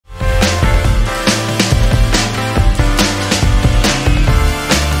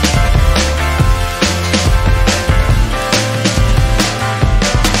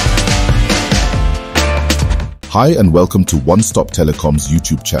Hi and welcome to One Stop Telecom's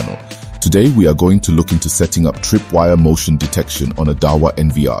YouTube channel. Today we are going to look into setting up tripwire motion detection on a Dahua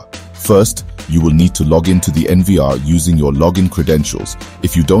NVR. First, you will need to log into the NVR using your login credentials.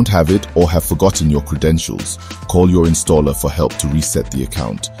 If you don't have it or have forgotten your credentials, call your installer for help to reset the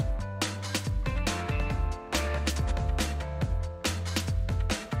account.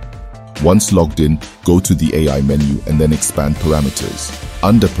 Once logged in, go to the AI menu and then expand Parameters.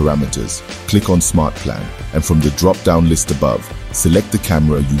 Under Parameters, click on Smart Plan, and from the drop-down list above, select the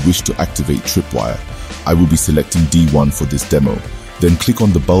camera you wish to activate tripwire. I will be selecting D1 for this demo. Then click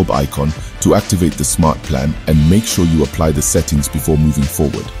on the bulb icon to activate the Smart Plan and make sure you apply the settings before moving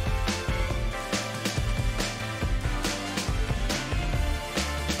forward.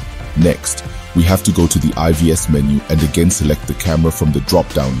 Next, we have to go to the IVS menu and again select the camera from the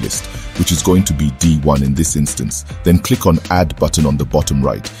drop-down list, which is going to be D1 in this instance. Then click on Add button on the bottom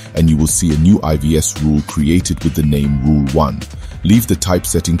right, and you will see a new IVS rule created with the name Rule 1. Leave the type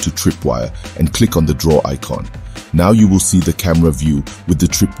setting to tripwire and click on the draw icon. Now you will see the camera view with the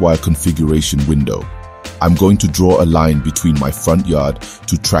tripwire configuration window. I'm going to draw a line between my front yard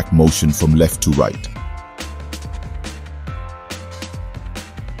to track motion from left to right.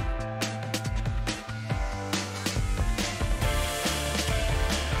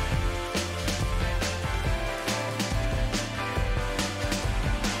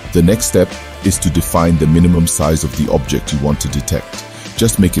 The next step is to define the minimum size of the object you want to detect.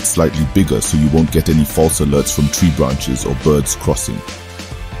 Just make it slightly bigger so you won't get any false alerts from tree branches or birds crossing.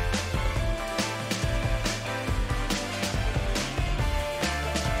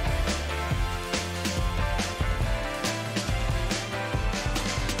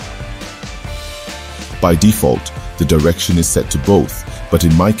 By default, the direction is set to both, but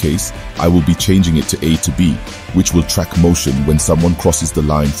in my case, I will be changing it to A to B, which will track motion when someone crosses the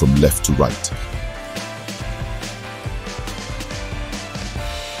line from left to right.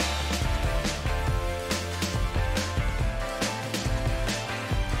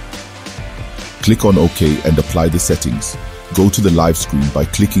 Click on OK and apply the settings. Go to the live screen by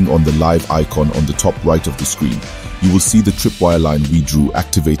clicking on the live icon on the top right of the screen. You will see the tripwire line we drew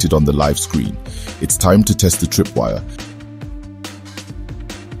activated on the live screen. It's time to test the tripwire.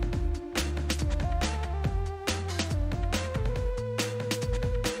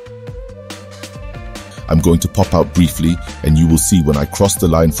 I'm going to pop out briefly, and you will see when I cross the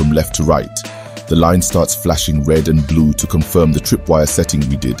line from left to right, the line starts flashing red and blue to confirm the tripwire setting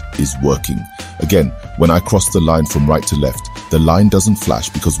we did is working. Again, when I cross the line from right to left, the line doesn't flash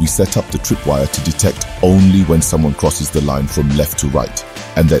because we set up the tripwire to detect only when someone crosses the line from left to right.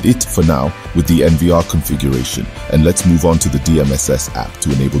 And that's it for now with the NVR configuration, and let's move on to the DMSS app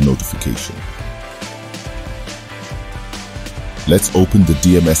to enable notification. Let's open the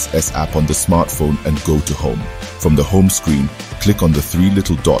DMSS app on the smartphone and go to Home. From the home screen, click on the three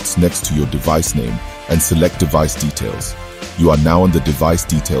little dots next to your device name and select Device Details. You are now on the Device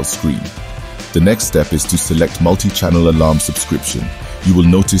Details screen. The next step is to select Multi-Channel Alarm Subscription. You will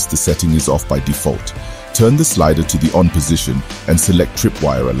notice the setting is off by default. Turn the slider to the on position and select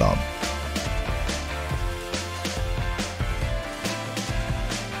Tripwire Alarm.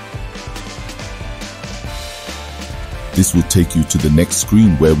 This will take you to the next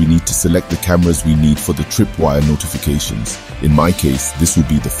screen where we need to select the cameras we need for the tripwire notifications. In my case, this will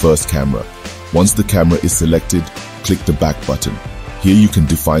be the first camera. Once the camera is selected, click the back button. Here you can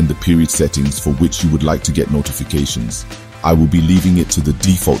define the period settings for which you would like to get notifications. I will be leaving it to the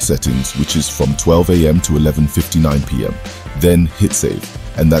default settings, which is from 12 AM to 11:59 PM. Then hit save.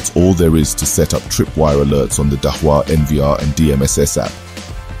 And that's all there is to set up tripwire alerts on the Dahua NVR and DMSS app.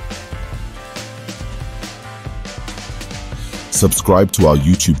 Subscribe to our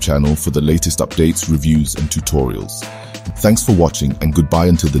YouTube channel for the latest updates, reviews, and tutorials. Thanks for watching, and goodbye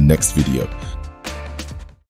until the next video.